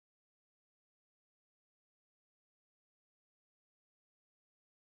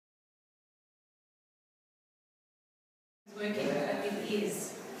working, but it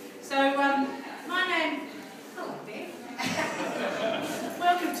is. So, my name... Hello, Bev.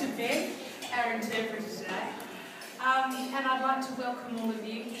 Welcome to Bev, our interpreter today. And I'd like to welcome all of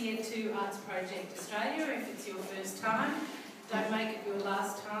you here to Arts Project Australia. If it's your first time, don't make it your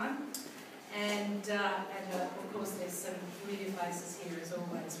last time. And of course there's some familiar faces here as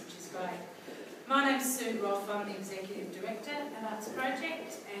always, which is great. My name's Sue Roth, I'm the Executive Director at Arts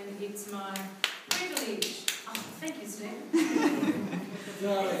Project, and it's my privilege, thank you, Steve.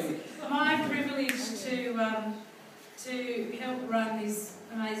 My privilege to help run this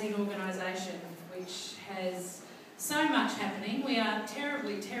amazing organisation, which has so much happening. We are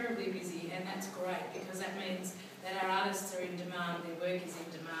terribly, terribly busy, and that's great because that means that our artists are in demand, their work is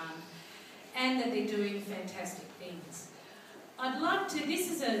in demand, and that they're doing fantastic things. I'd like to, this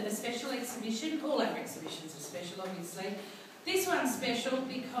is a special exhibition, all our exhibitions are special obviously. This one's special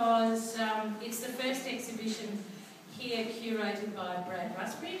because it's the first exhibition here curated by Brad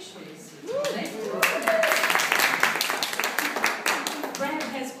Rusbridge, who's to the left. Brad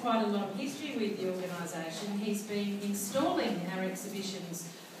has quite a long history with the organisation. He's been installing our exhibitions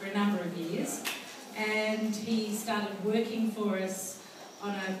for a number of years, and he started working for us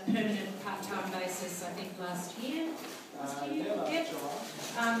on a permanent part-time basis, I think last year.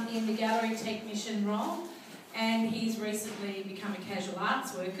 In the gallery technician role, and he's recently become a casual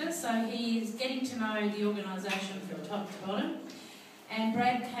arts worker, so he's getting to know the organisation from top to bottom. And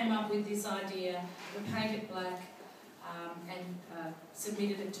Brad came up with this idea to paint it black and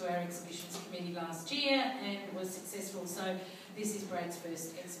submitted it to our exhibitions committee last year and was successful. So this is Brad's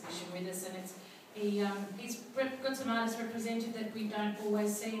first exhibition with us, and he's got some artists represented that we don't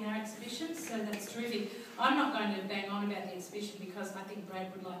always see in our exhibitions, so that's terrific. I'm not going to bang on about the exhibition because I think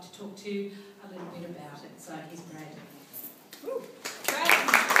Brad would like to talk to you a little bit about it. So here's Brad. Woo. Brad.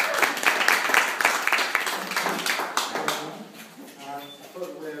 I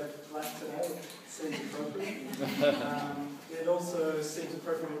thought we're black today. It seems appropriate. It also seems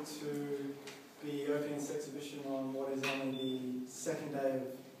appropriate to be opening this exhibition on what is only the second day of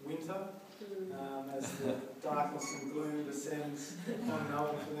winter. As the darkness and gloom descends on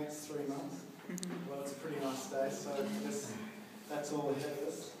Melbourne for the next 3 months. Well, it's a pretty nice day, so I guess that's all ahead of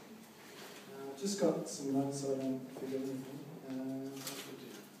us. Just got some notes so I don't forget anything.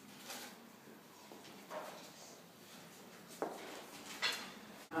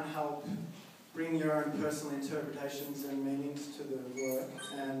 Can't help bring your own personal interpretations and meanings to the work,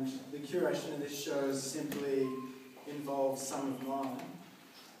 and the curation of this show simply involves some of mine.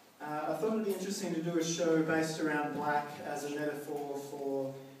 I thought it would be interesting to do a show based around black as a metaphor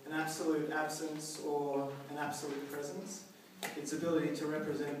for an absolute absence or an absolute presence. Its ability to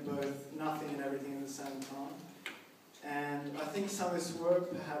represent both nothing and everything at the same time. And I think some of this work,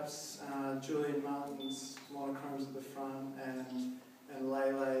 perhaps Julian Martin's monochromes at the front and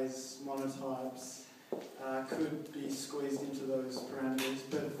Lele's monotypes, could be squeezed into those parameters.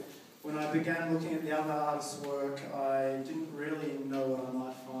 But when I began looking at the other artists' work, I didn't really know what I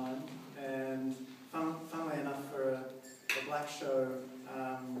might find. And funnily enough, for a black show,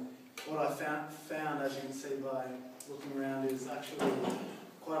 what I found, as you can see by looking around, is actually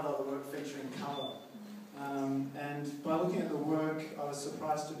quite a lot of work featuring colour. And by looking at the work, I was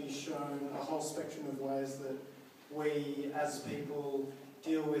surprised to be shown a whole spectrum of ways that we, as people,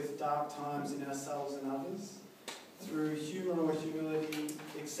 deal with dark times in ourselves and others. Through humour or humility,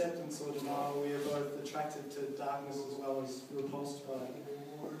 acceptance or denial, we are both attracted to darkness as well as repulsed by it.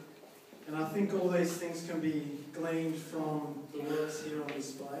 And I think all these things can be gleaned from the works here on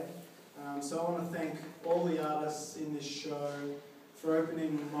display. So I want to thank all the artists in this show for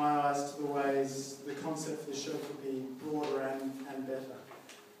opening my eyes to the ways the concept for the show could be broader and better.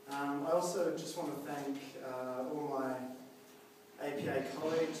 I also just want to thank all my APA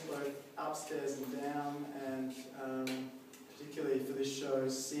colleagues, both upstairs and down, and particularly for this show,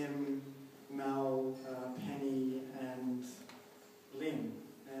 Sim, Mel, Penny and Lynn.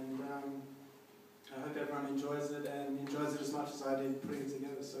 And I hope everyone enjoys it and enjoys it as much as I did putting it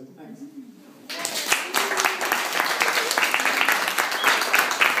together, so thanks.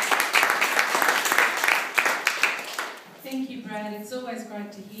 Thank you, Brad. It's always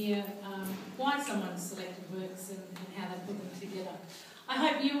great to hear why someone selected works and how they put them together. I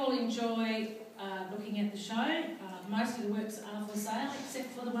hope you all enjoy looking at the show. Most of the works are for sale,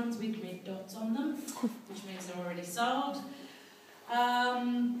 except for the ones with red dots on them, which means they're already sold.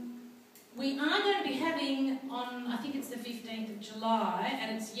 We are going to be having on, I think it's the 15th of July,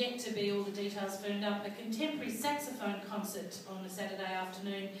 and it's yet to be all the details firmed up, a contemporary saxophone concert on a Saturday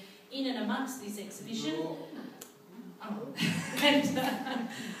afternoon in and amongst this exhibition. Oh. And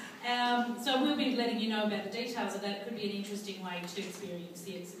So we'll be letting you know about the details of that. It could be an interesting way to experience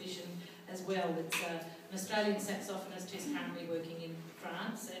the exhibition as well. It's an Australian saxophonist who's currently working in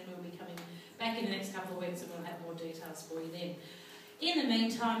France, and we'll be coming back in the next couple of weeks and we'll have more details for you then. In the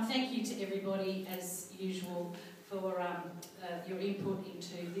meantime, thank you to everybody, as usual, for your input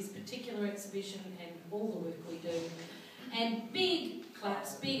into this particular exhibition and all the work we do. And big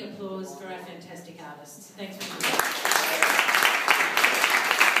claps, big applause for our fantastic artists. Thanks for doing that.